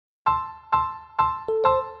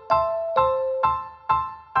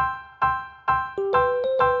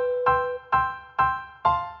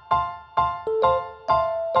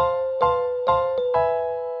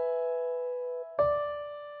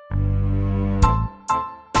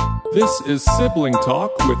This is Sibling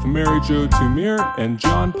Talk with Mary Jo Tumir and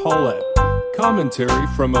John Paulette. Commentary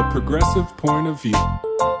from a progressive point of view.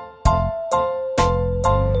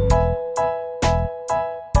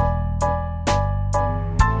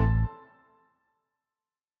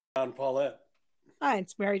 John Paulette. Hi,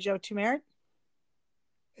 it's Mary Jo Tumir.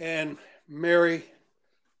 And Mary,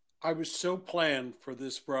 I was so planned for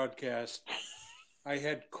this broadcast. I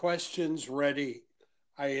had questions ready.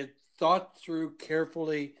 I had thought through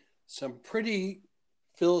carefully some pretty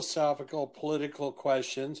philosophical, political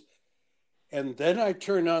questions. And then I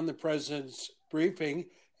turn on the president's briefing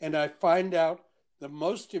and I find out the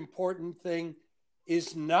most important thing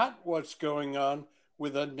is not what's going on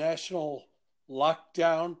with a national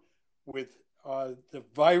lockdown, with the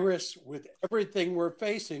virus, with everything we're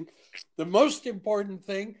facing. The most important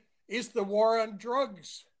thing is the war on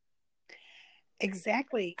drugs.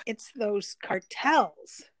 Exactly. It's those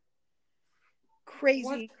cartels.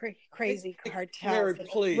 Crazy cartels Mary,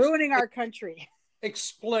 please, ruining our country.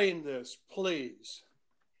 Explain this, please.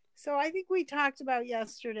 So I think we talked about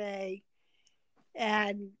yesterday,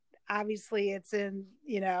 and obviously it's in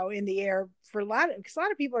the air for because a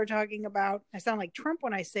lot of people are talking about, I sound like Trump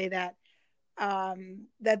when I say that,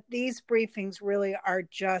 that these briefings really are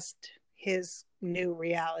just his new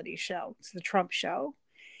reality show. It's the Trump show.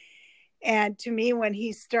 And to me, when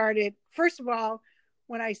he started, first of all,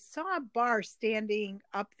 when I saw Barr standing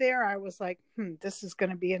up there, I was like, this is going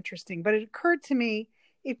to be interesting. But it occurred to me,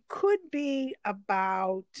 it could be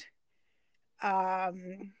about,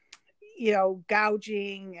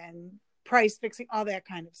 gouging and price fixing, all that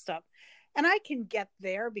kind of stuff. And I can get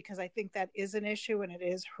there because I think that is an issue and it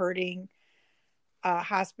is hurting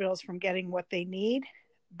hospitals from getting what they need.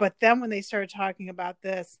 But then when they started talking about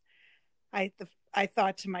this, I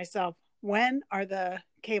thought to myself, when are the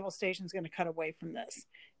cable stations going to cut away from this?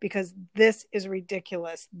 Because this is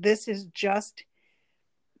ridiculous. This is just,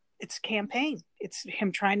 it's campaign. It's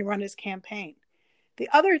him trying to run his campaign. The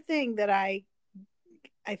other thing that I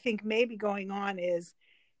think may be going on is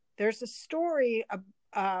there's a story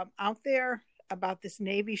out there about this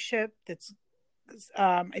Navy ship that's,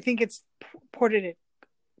 I think it's ported at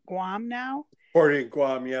Guam now. Ported at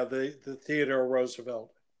Guam, yeah, the Theodore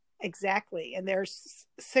Roosevelt. Exactly. And there's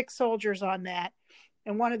 6 soldiers on that.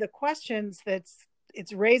 And one of the questions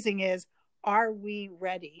it's raising is, are we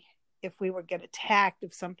ready if we would get attacked,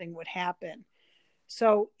 if something would happen?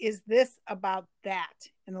 So is this about that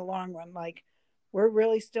in the long run? Like, we're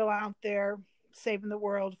really still out there saving the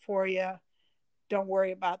world for you. Don't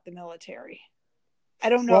worry about the military. I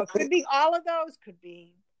don't know. Well, it could be all of those, could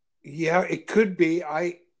be. Yeah, it could be.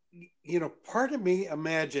 Part of me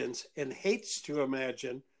imagines and hates to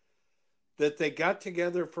imagine that they got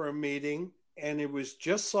together for a meeting and it was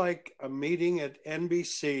just like a meeting at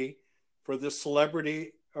NBC for the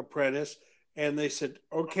Celebrity Apprentice. And they said,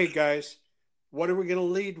 okay, guys, what are we going to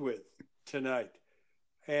lead with tonight?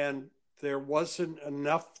 And there wasn't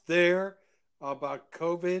enough there about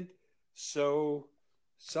COVID. So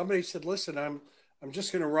somebody said, listen, I'm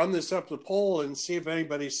just going to run this up the poll and see if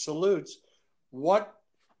anybody salutes. What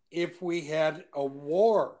if we had a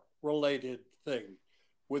war-related thing?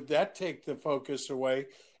 Would that take the focus away?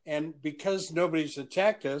 And because nobody's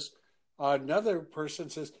attacked us, another person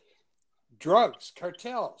says, drugs,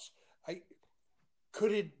 cartels.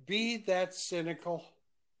 Could it be that cynical?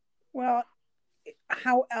 Well,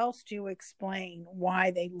 how else do you explain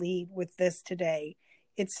why they lead with this today?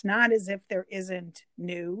 It's not as if there isn't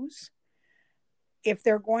news. If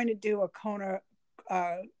they're going to do a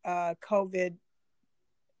COVID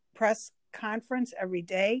press conference every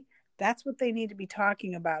day, that's what they need to be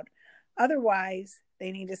talking about. Otherwise,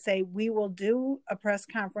 they need to say, we will do a press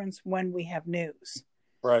conference when we have news.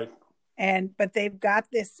 Right. But they've got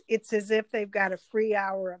this, it's as if they've got a free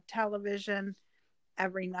hour of television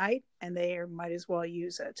every night and they might as well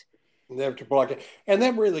use it. They have to block it. And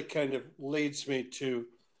that really kind of leads me to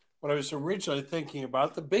what I was originally thinking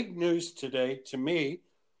about. The big news today to me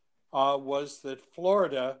was that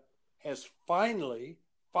Florida has finally,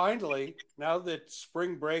 now that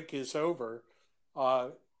spring break is over,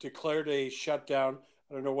 declared a shutdown.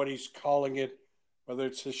 I don't know what he's calling it, whether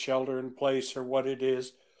it's a shelter in place or what it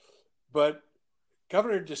is. But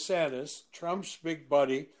Governor DeSantis, Trump's big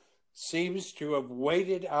buddy, seems to have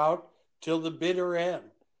waited out till the bitter end.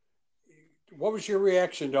 What was your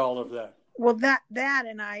reaction to all of that? Well, that,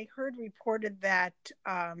 and I heard reported that,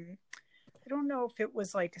 I don't know if it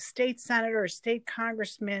was like a state senator or state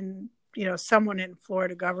congressman, someone in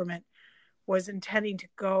Florida government was intending to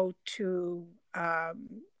go to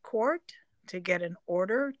court to get an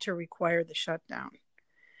order to require the shutdown.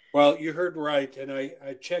 Well, you heard right, and I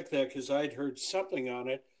checked that because I'd heard something on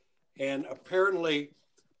it. And apparently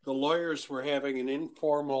the lawyers were having an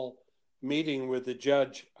informal meeting with the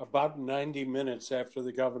judge about 90 minutes after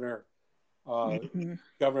the governor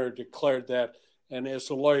declared that. And as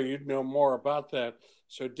a lawyer, you'd know more about that.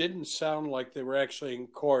 So it didn't sound like they were actually in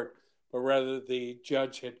court, but rather the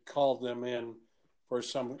judge had called them in for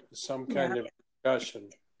some kind of discussion.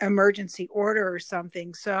 Emergency order or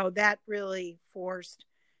something. So that really forced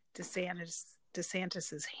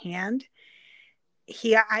DeSantis's hand.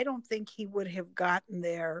 I don't think he would have gotten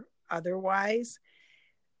there otherwise.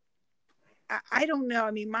 I don't know.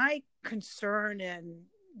 I mean, my concern, and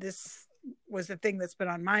this was the thing that's been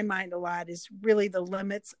on my mind a lot, is really the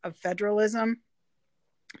limits of federalism.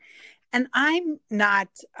 And I'm not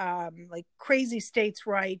like crazy states'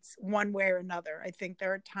 rights one way or another. I think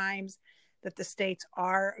there are times that the states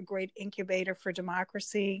are a great incubator for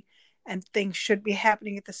democracy and things should be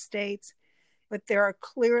happening at the states. But there are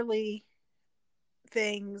clearly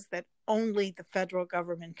things that only the federal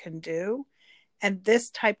government can do. And this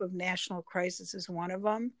type of national crisis is one of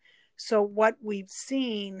them. So what we've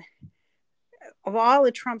seen, of all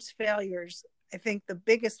of Trump's failures, I think the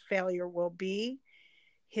biggest failure will be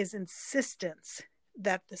his insistence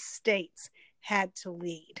that the states had to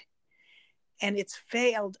lead. And it's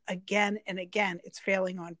failed again and again. It's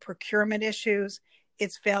failing on procurement issues.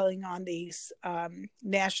 It's failing on these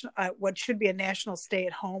national, what should be a national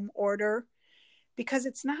stay-at-home order, because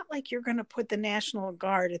it's not like you're going to put the National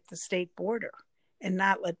Guard at the state border and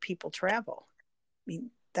not let people travel. I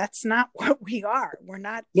mean, that's not what we are. We're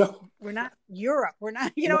not. No. We're not Europe. We're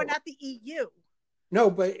not. No. We're not the EU. No,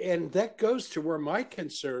 and that goes to where my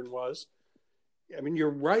concern was. I mean, you're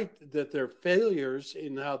right that there are failures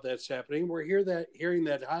in how that's happening. We're hearing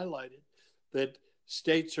that highlighted, that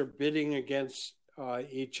states are bidding against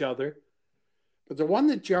each other. But the one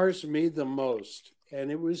that jars me the most,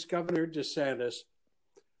 and it was Governor DeSantis,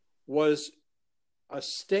 was a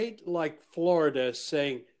state like Florida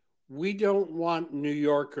saying, we don't want New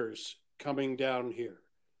Yorkers coming down here.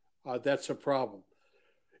 That's a problem.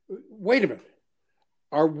 Wait a minute.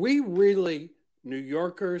 Are we really New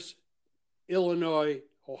Yorkers, Illinois,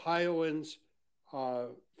 Ohioans,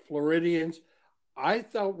 Floridians? I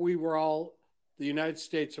thought we were all the United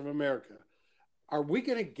States of America. Are we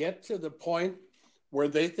going to get to the point where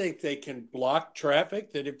they think they can block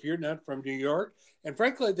traffic, that if you're not from New York? And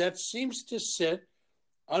frankly, that seems to sit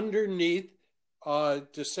underneath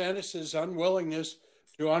DeSantis's unwillingness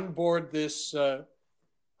to onboard this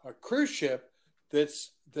cruise ship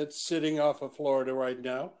that's sitting off of Florida right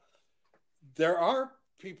now. There are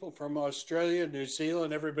people from Australia, New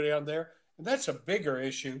Zealand, everybody on there, and that's a bigger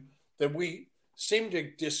issue, that we seem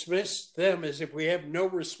to dismiss them as if we have no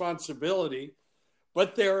responsibility.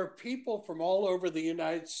 But there are people from all over the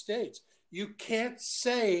United States. You can't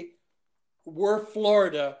say, we're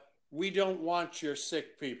Florida, we don't want your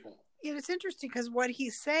sick people. Yeah, it's interesting because what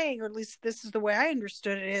he's saying, or at least this is the way I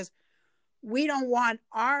understood it, is we don't want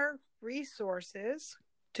our resources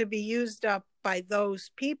to be used up by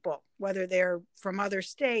those people, whether they're from other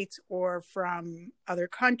states or from other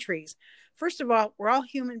countries. First of all, we're all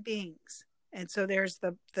human beings. And so there's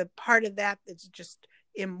the part of that that's just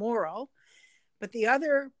immoral. But the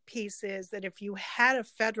other piece is that if you had a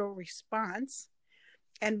federal response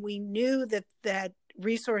and we knew that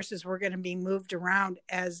resources were going to be moved around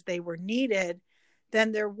as they were needed,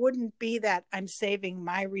 then there wouldn't be that I'm saving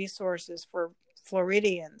my resources for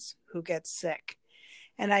Floridians who get sick.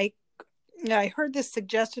 And I heard this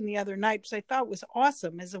suggestion the other night, which I thought was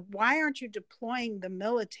awesome, is why aren't you deploying the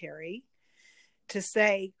military to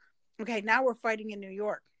say, okay, now we're fighting in New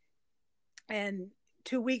York, and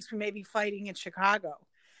 2 weeks we may be fighting in Chicago.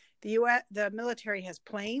 The military has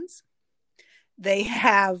planes, they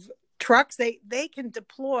have trucks, they can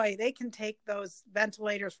deploy, they can take those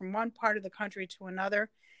ventilators from one part of the country to another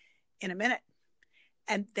in a minute.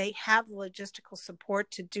 And they have the logistical support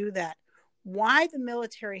to do that. Why the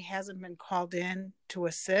military hasn't been called in to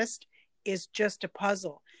assist is just a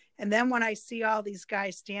puzzle. And then when I see all these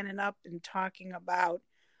guys standing up and talking about,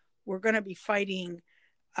 we're going to be fighting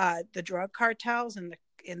the drug cartels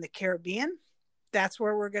in the Caribbean, that's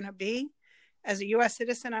where we're going to be. As a U.S.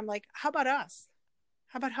 citizen, I'm like, how about us?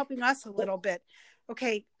 How about helping us a little bit?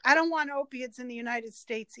 Okay, I don't want opiates in the United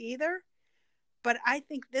States either, but I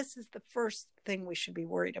think this is the first thing we should be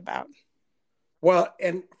worried about. Well,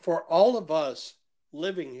 and for all of us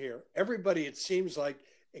living here, everybody, it seems like,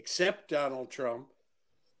 except Donald Trump,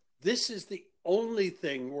 this is the only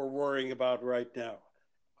thing we're worrying about right now.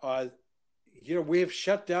 We have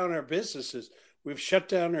shut down our businesses. We've shut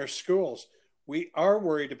down our schools. We are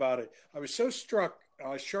worried about it. I was so struck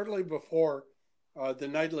shortly before the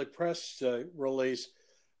nightly press release.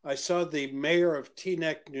 I saw the mayor of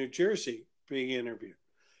Teaneck, New Jersey, being interviewed.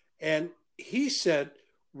 And he said,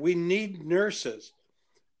 we need nurses.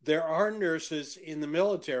 There are nurses in the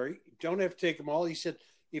military. You don't have to take them all. He said,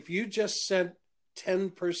 if you just sent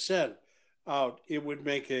 10% out, it would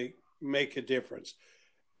make a difference.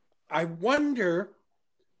 I wonder,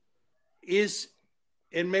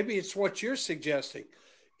 and maybe it's what you're suggesting,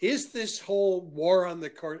 is this whole war on the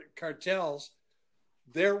cartels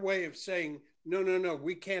their way of saying, no,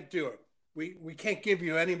 we can't do it. We can't give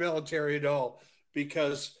you any military at all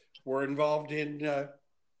because we're involved in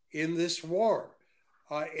this war.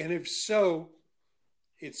 And if so,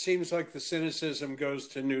 it seems like the cynicism goes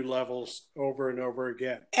to new levels over and over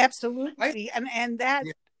again. Absolutely. And that,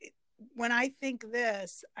 yeah. When I think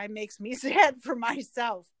this, it makes me sad for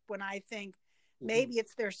myself when I think maybe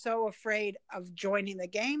it's they're so afraid of joining the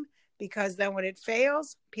game because then when it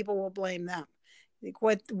fails, people will blame them. Like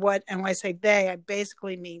what, and when I say they, I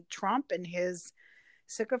basically mean Trump and his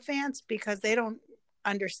sycophants, because they don't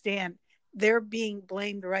understand they're being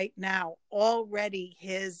blamed right now. Already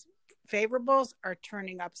his favorables are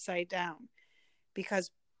turning upside down because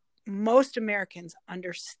most Americans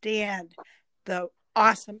understand the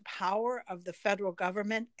awesome power of the federal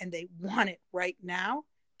government and they want it right now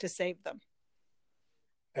to save them.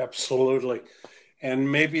 Absolutely. And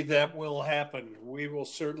maybe that will happen. We will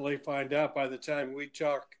certainly find out by the time we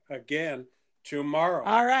talk again tomorrow.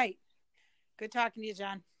 All right. Good talking to you,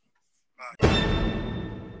 John. Bye.